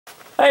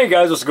Hey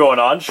guys, what's going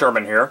on?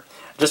 Sherman here.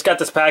 Just got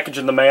this package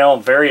in the mail.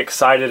 I'm very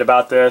excited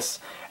about this.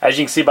 As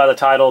you can see by the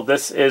title,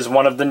 this is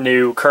one of the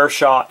new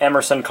Kershaw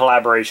Emerson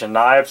collaboration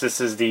knives. This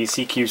is the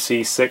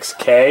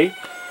CQC-6k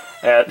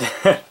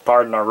at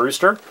pardon our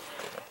rooster.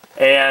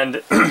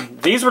 And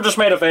these were just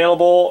made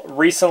available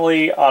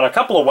recently on a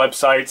couple of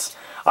websites.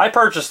 I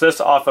purchased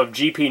this off of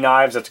GP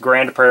Knives. It's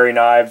Grand Prairie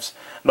Knives.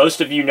 Most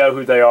of you know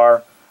who they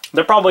are.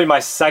 They're probably my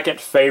second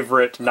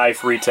favorite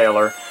knife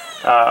retailer.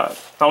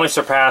 Only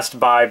surpassed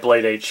by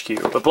Blade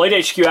HQ. But Blade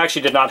HQ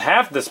actually did not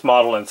have this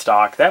model in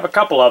stock. They have a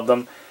couple of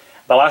them.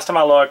 The last time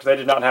I looked, they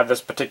did not have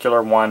this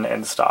particular one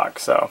in stock.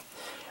 So,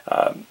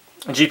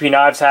 GP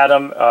Knives had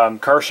them.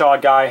 Kershaw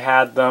guy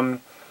had them.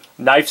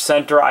 Knife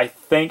Center, I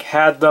think,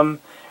 had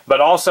them.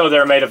 But also,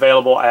 they're made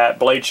available at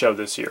Blade Show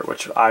this year,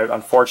 which I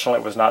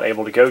unfortunately was not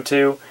able to go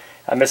to.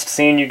 I missed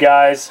seeing you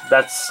guys.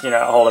 That's,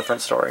 a whole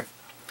different story.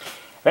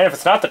 Man, if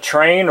it's not the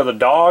train or the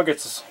dog,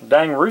 it's a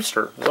dang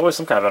rooster. There's always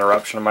some kind of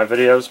interruption in my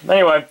videos.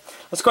 Anyway,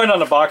 let's go ahead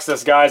and unbox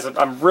this, guys.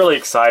 I'm really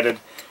excited.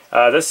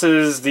 This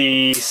is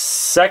the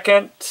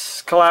second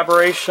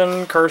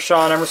collaboration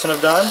Kershaw and Emerson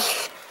have done.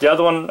 The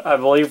other one, I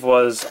believe,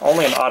 was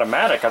only an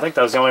automatic. I think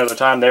that was the only other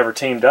time they ever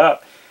teamed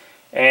up.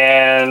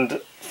 And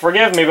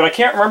forgive me, but I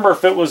can't remember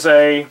if it was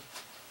a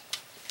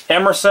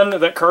Emerson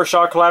that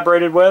Kershaw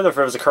collaborated with, or if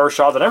it was a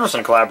Kershaw that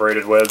Emerson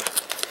collaborated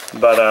with.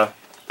 But,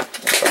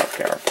 let's off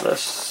camera for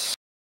this.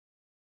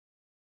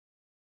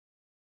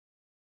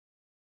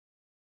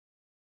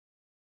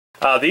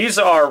 These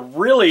are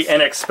really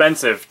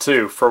inexpensive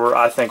too for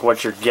I think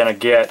what you're gonna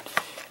get.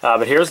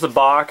 But here's the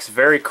box,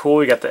 very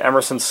cool. You got the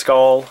Emerson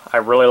skull. I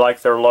really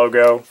like their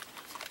logo.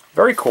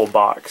 Very cool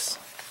box.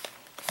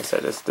 Like I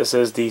said, this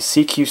is the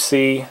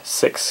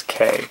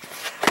CQC-6k.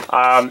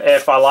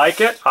 If I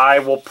like it, I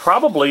will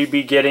probably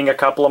be getting a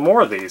couple of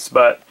more of these.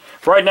 But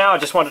for right now, I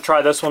just want to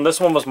try this one. This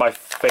one was my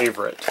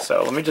favorite.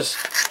 So let me just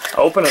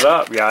open it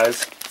up,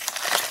 guys.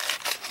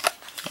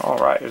 All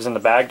right, it was in the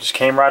bag. Just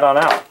came right on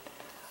out.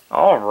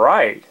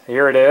 Alright,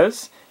 here it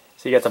is.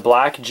 So you got the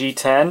black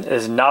G10. It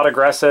is not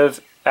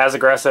as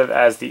aggressive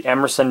as the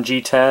Emerson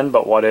G10,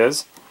 but what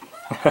is?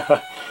 You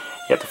got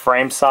the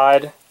frame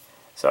side.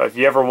 So if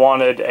you ever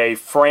wanted a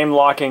frame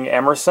locking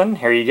Emerson,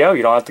 here you go.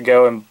 You don't have to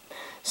go and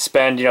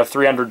spend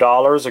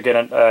 $300 or get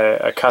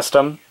a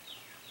custom.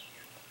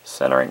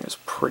 Centering is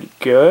pretty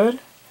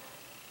good.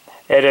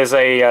 It is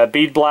a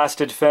bead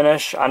blasted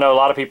finish. I know a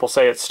lot of people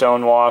say it's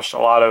stone washed. A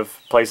lot of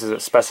places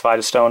it specified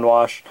as stone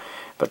wash.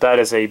 But that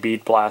is a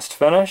bead blast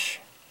finish,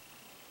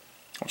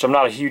 which I'm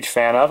not a huge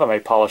fan of. I may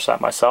polish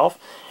that myself.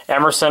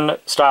 Emerson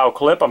style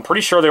clip. I'm pretty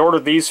sure they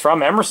ordered these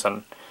from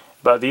Emerson.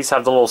 But these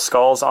have the little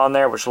skulls on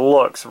there, which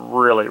looks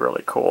really,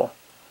 really cool.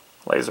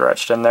 Laser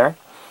etched in there.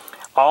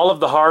 All of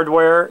the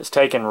hardware is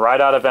taken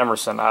right out of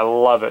Emerson. I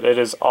love it. It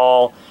is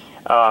all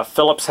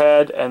Phillips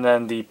head, and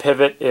then the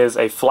pivot is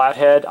a flat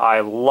head. I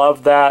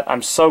love that.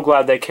 I'm so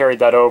glad they carried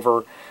that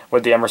over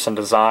with the Emerson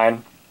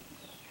design.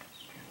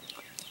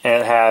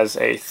 And it has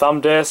a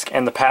thumb disc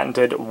and the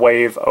patented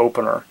wave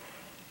opener.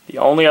 The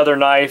only other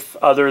knife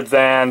other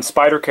than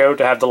Spyderco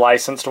to have the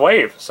licensed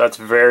wave. So that's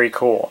very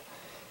cool.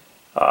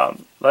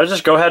 Let's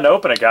just go ahead and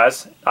open it,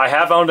 guys. I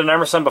have owned an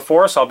Emerson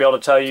before, so I'll be able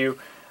to tell you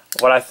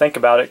what I think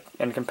about it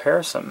in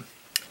comparison.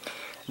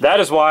 That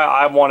is why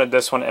I wanted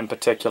this one in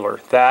particular.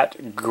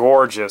 That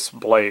gorgeous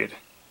blade.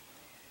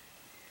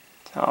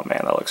 Oh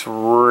man, that looks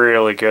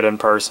really good in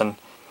person.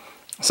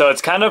 So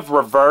it's kind of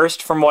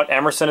reversed from what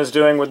Emerson is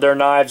doing with their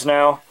knives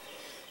now,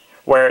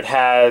 where it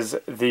has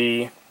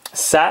the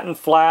satin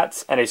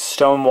flats and a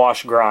stone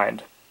wash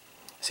grind.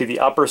 See the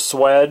upper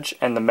swedge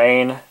and the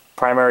main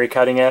primary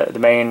cutting edge, the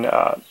main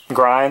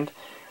grind,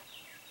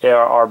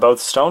 are both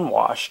stone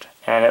washed,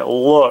 and it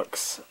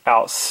looks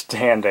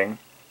outstanding.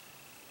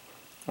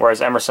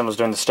 Whereas Emerson was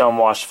doing the stone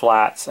washed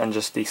flats and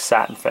just the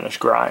satin finish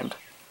grind.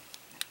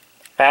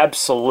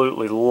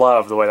 Absolutely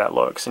love the way that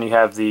looks. And you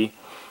have the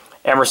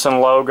Emerson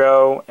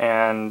logo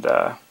and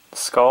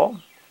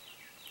skull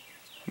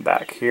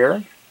back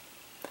here.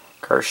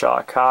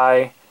 Kershaw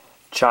Kai,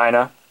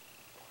 China.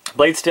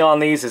 Blade steel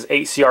on these is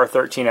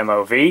 8CR13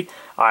 MOV.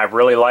 I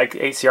really like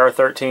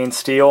 8CR13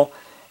 steel.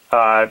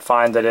 I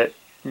find that it,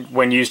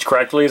 when used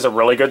correctly, is a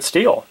really good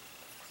steel.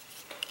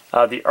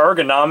 The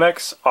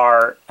ergonomics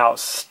are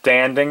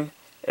outstanding.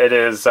 It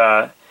is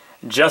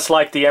just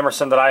like the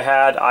Emerson that I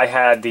had. I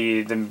had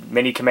the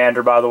Mini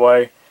Commander, by the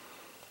way.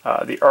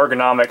 The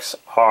ergonomics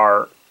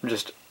are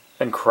just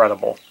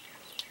incredible.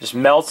 Just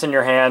melts in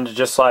your hand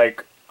just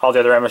like all the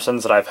other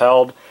Emersons that I've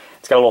held.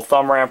 It's got a little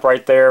thumb ramp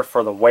right there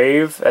for the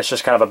wave. That's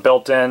just kind of a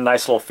built-in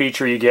nice little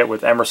feature you get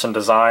with Emerson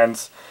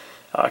designs.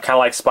 Kind of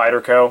like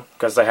Spyderco,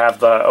 because they have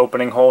the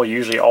opening hole. You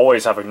usually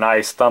always have a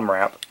nice thumb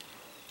ramp.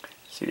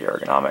 See the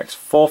ergonomics.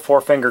 Full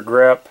 4-finger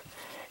grip.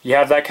 You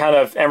have that kind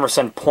of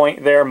Emerson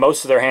point there.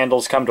 Most of their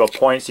handles come to a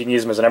point, so you can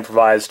use them as an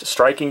improvised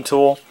striking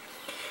tool.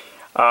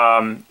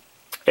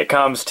 It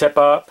comes tip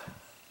up,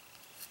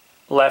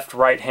 left,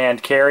 right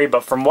hand carry,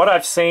 but from what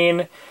I've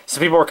seen,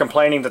 some people were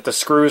complaining that the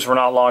screws were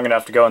not long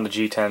enough to go on the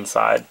G10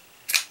 side.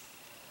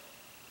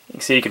 You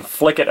can see you can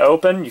flick it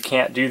open. You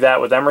can't do that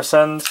with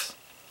Emerson's.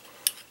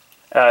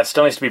 It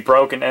still needs to be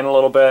broken in a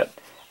little bit.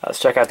 Let's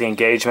check out the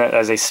engagement. It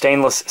has a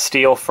stainless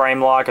steel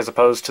frame lock as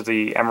opposed to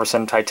the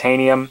Emerson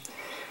titanium,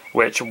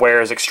 which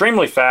wears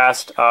extremely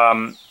fast.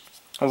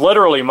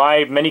 Literally,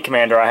 my Mini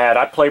Commander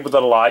I played with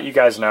it a lot. You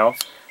guys know.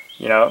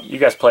 You know, you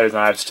guys play with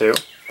knives too.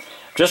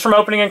 Just from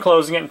opening and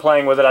closing it and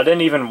playing with it, I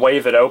didn't even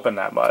wave it open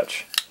that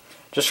much.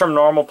 Just from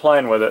normal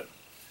playing with it.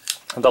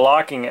 The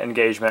locking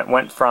engagement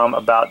went from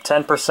about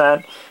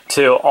 10%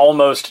 to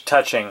almost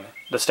touching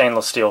the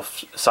stainless steel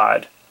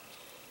side.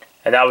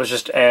 And that was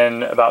just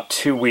in about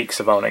 2 weeks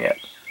of owning it.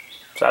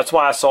 So that's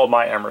why I sold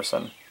my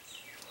Emerson.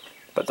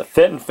 But the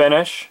fit and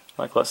finish,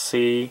 like let's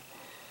see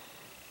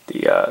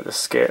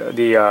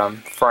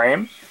the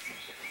frame.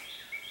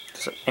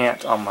 There's an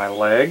ant on my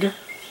leg.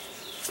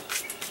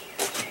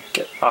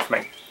 Get off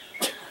me.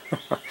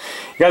 You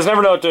guys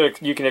never know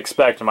what you can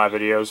expect in my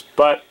videos,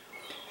 but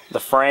the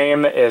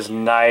frame is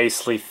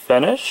nicely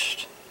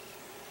finished.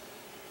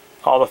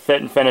 All the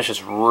fit and finish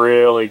is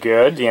really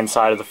good. The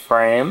inside of the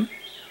frame.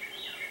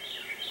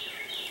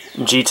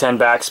 G10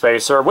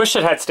 backspacer. Wish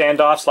it had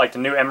standoffs like the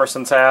new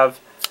Emersons have.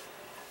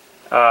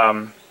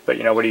 But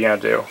you know, what are you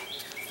going to do?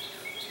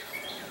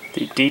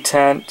 The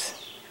detent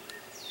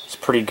is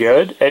pretty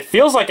good. It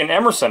feels like an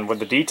Emerson with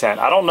the detent.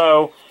 I don't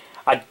know.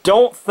 I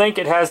don't think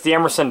it has the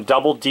Emerson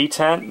double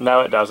detent. No,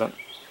 it doesn't.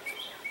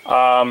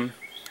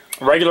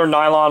 Regular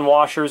nylon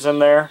washers in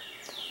there,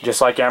 just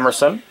like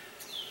Emerson.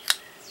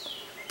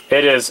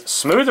 It is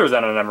smoother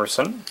than an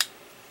Emerson.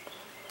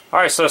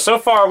 Alright, so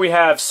far we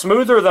have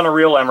smoother than a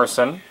real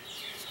Emerson,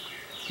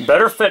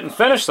 better fit and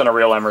finish than a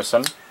real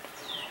Emerson,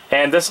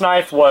 and this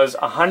knife was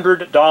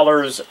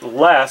 $100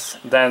 less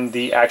than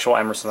the actual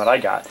Emerson that I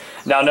got.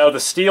 Now, no, the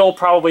steel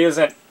probably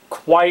isn't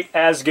quite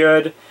as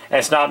good, and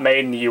it's not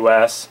made in the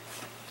US,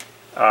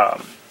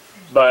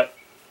 but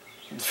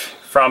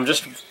from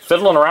just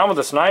fiddling around with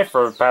this knife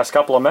for the past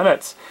couple of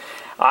minutes,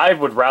 I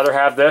would rather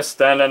have this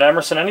than an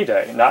Emerson any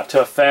day. Not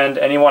to offend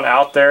anyone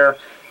out there.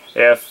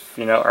 If,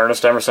 you know,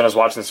 Ernest Emerson is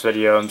watching this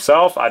video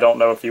himself, I don't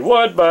know if he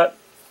would, but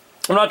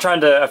I'm not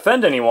trying to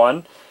offend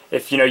anyone.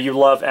 If, you know, you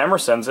love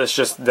Emersons, it's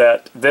just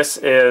that this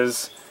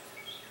is,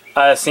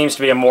 seems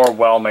to be a more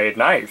well-made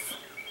knife.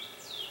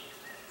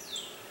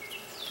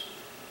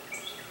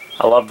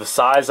 I love the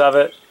size of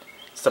it.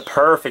 It's the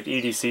perfect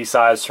EDC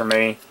size for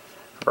me.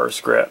 Reverse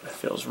grip, it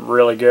feels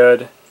really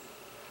good.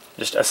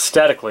 Just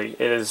aesthetically,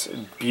 it is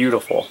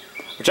beautiful.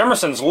 Which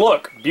Emersons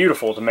look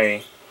beautiful to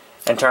me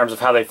in terms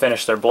of how they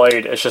finish their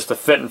blade. It's just the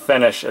fit and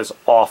finish is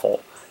awful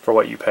for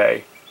what you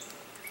pay.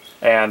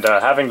 And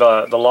having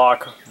the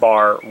lock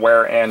bar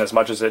wear in as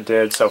much as it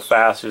did so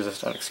fast is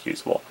just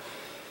inexcusable.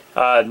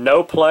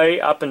 No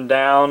play up and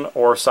down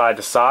or side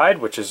to side,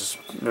 which is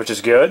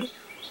good.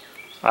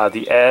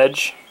 The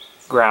edge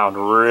ground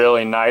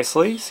really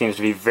nicely. Seems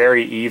to be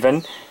very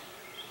even.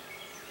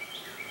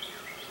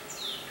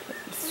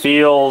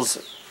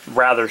 Feels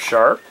rather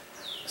sharp.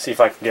 See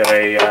if I can get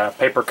a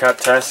paper cut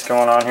test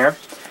going on here.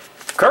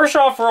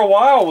 Kershaw for a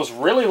while was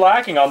really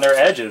lacking on their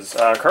edges.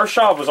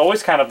 Kershaw was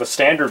always kind of the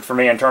standard for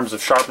me in terms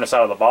of sharpness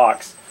out of the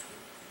box.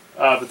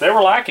 But they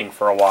were lacking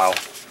for a while.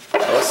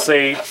 Let's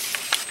see.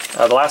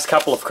 The last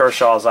couple of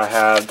Kershaws I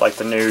had, like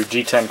the new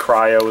G10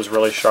 Cryo, was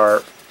really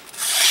sharp.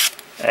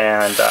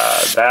 And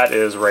that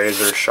is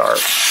razor sharp.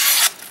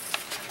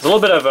 There's a little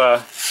bit of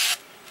a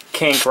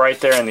kink right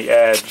there in the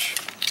edge.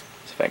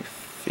 See if I can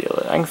feel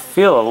it. I can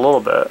feel it a little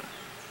bit.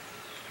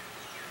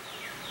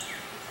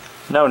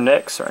 No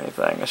nicks or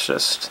anything. It's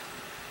just...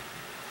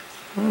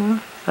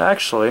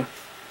 actually,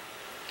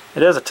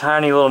 it is a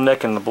tiny little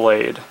nick in the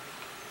blade.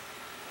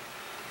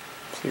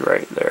 See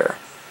right there.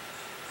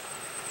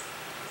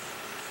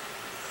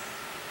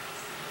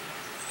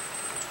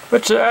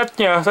 Which, you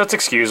know, that's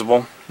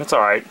excusable. It's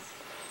alright.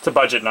 It's a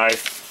budget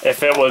knife.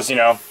 If it was, you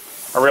know,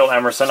 a real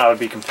Emerson, I would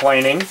be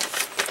complaining.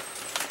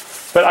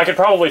 But I could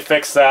probably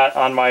fix that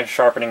on my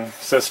sharpening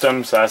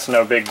system, so that's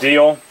no big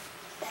deal.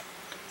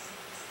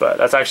 But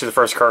that's actually the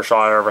first Kershaw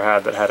I ever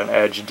had that had an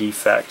edge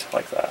defect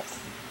like that.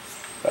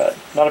 But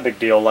not a big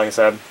deal, like I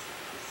said.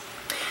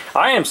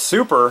 I am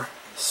super,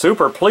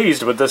 super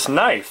pleased with this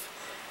knife.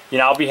 You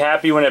know, I'll be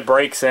happy when it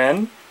breaks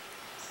in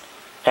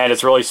and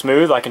it's really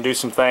smooth. I can do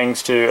some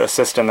things to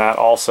assist in that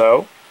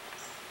also.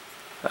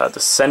 The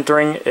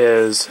centering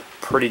is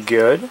pretty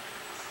good. A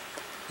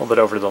little bit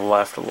over to the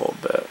left a little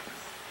bit.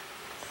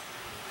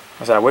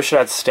 I wish it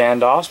had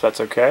standoffs, but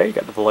that's okay. You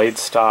got the blade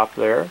stop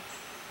there.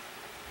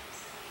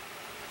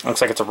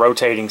 Looks like it's a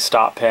rotating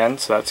stop pin,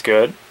 so that's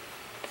good.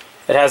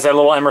 It has that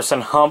little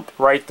Emerson hump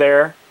right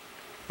there,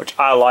 which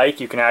I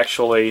like. You can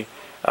actually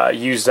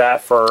use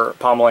that for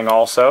pummeling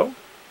also.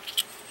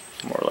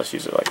 More or less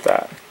use it like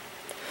that.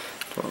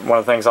 One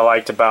of the things I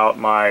liked about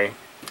my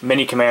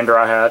Mini Commander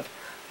I had,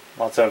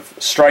 lots of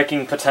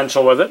striking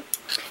potential with it.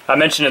 I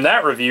mentioned in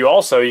that review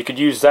also you could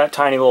use that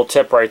tiny little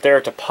tip right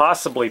there to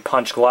possibly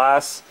punch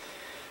glass,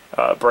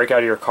 break out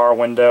of your car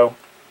window.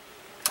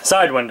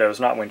 Side windows,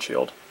 not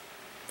windshield.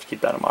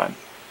 Keep that in mind.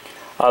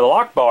 The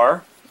lock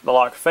bar, the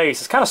lock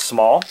face, is kind of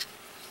small.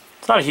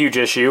 It's not a huge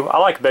issue. I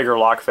like bigger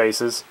lock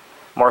faces,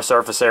 more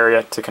surface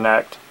area to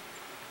connect.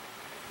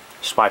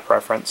 Just my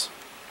preference.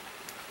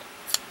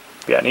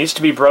 But yeah, it needs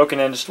to be broken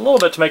in just a little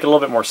bit to make it a little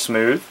bit more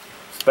smooth.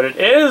 But it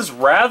is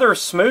rather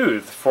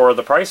smooth for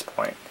the price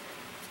point.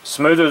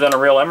 Smoother than a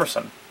real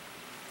Emerson.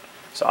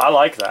 So I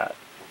like that.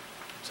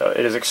 So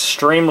it is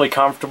extremely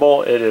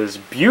comfortable. It is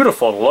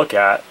beautiful to look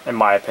at, in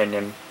my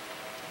opinion.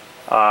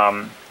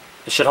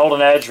 It should hold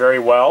an edge very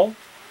well.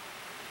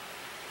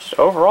 Just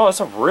overall, it's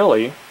a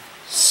really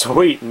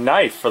sweet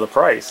knife for the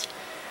price.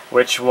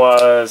 Which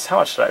was, how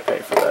much did I pay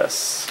for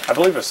this? I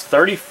believe it was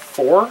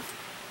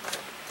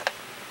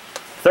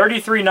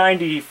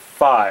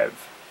 $33.95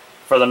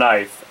 for the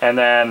knife, and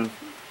then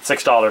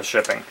 $6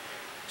 shipping.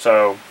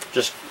 So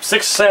just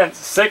 6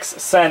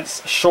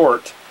 cents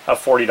short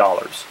of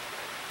 $40.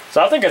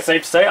 So I think it's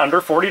safe to say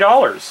under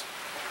 $40.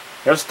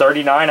 It was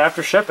 $39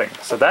 after shipping.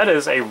 So that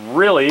is a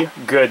really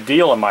good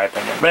deal in my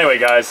opinion. But anyway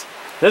guys,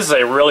 this is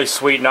a really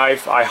sweet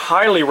knife. I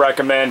highly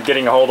recommend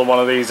getting a hold of one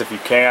of these if you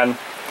can.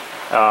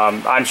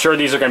 I'm sure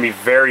these are going to be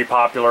very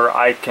popular.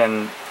 I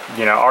can,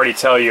 already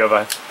tell you of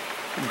a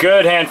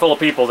good handful of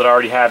people that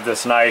already have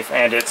this knife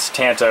and its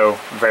Tanto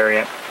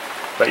variant.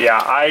 But yeah,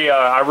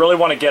 I really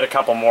want to get a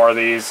couple more of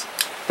these.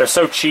 They're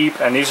so cheap,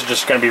 and these are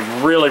just going to be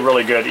really,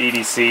 really good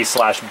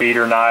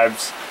EDC/beater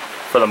knives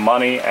for the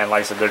money. And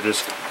like I said, they're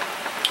just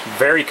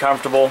very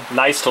comfortable,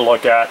 nice to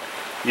look at.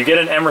 You get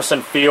an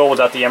Emerson feel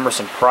without the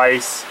Emerson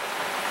price,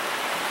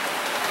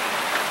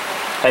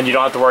 and you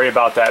don't have to worry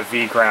about that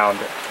V ground,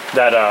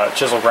 that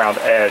chisel ground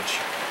edge.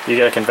 You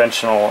get a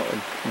conventional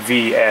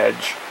V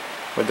edge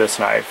with this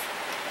knife.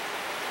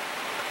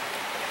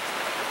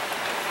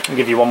 I'll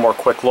give you one more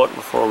quick look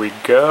before we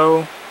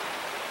go,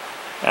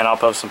 and I'll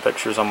post some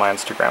pictures on my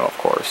Instagram, of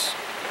course.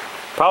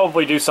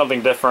 Probably do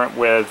something different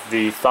with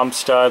the thumb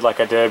stud like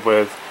I did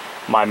with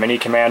my Mini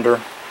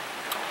Commander.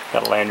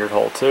 Got a lanyard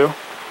hole too.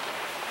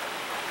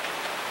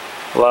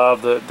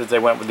 Love that they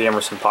went with the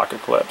Emerson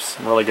pocket clips.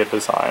 Really good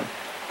design.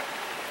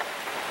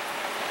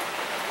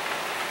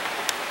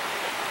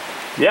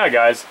 Yeah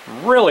guys,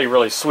 really,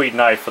 really sweet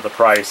knife for the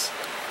price.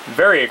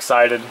 Very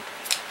excited.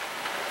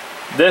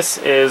 This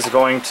is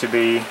going to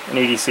be an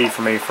EDC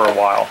for me for a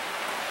while.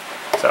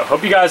 So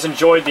hope you guys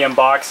enjoyed the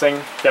unboxing.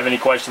 If you have any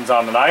questions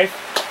on the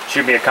knife,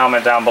 shoot me a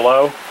comment down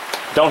below.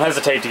 Don't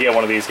hesitate to get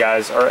one of these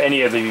guys, or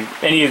any of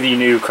the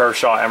new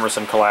Kershaw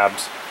Emerson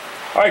collabs.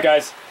 Alright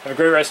guys, have a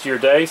great rest of your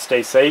day.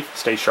 Stay safe,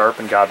 stay sharp,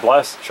 and God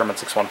bless.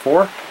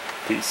 Sherman614.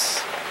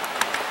 Peace.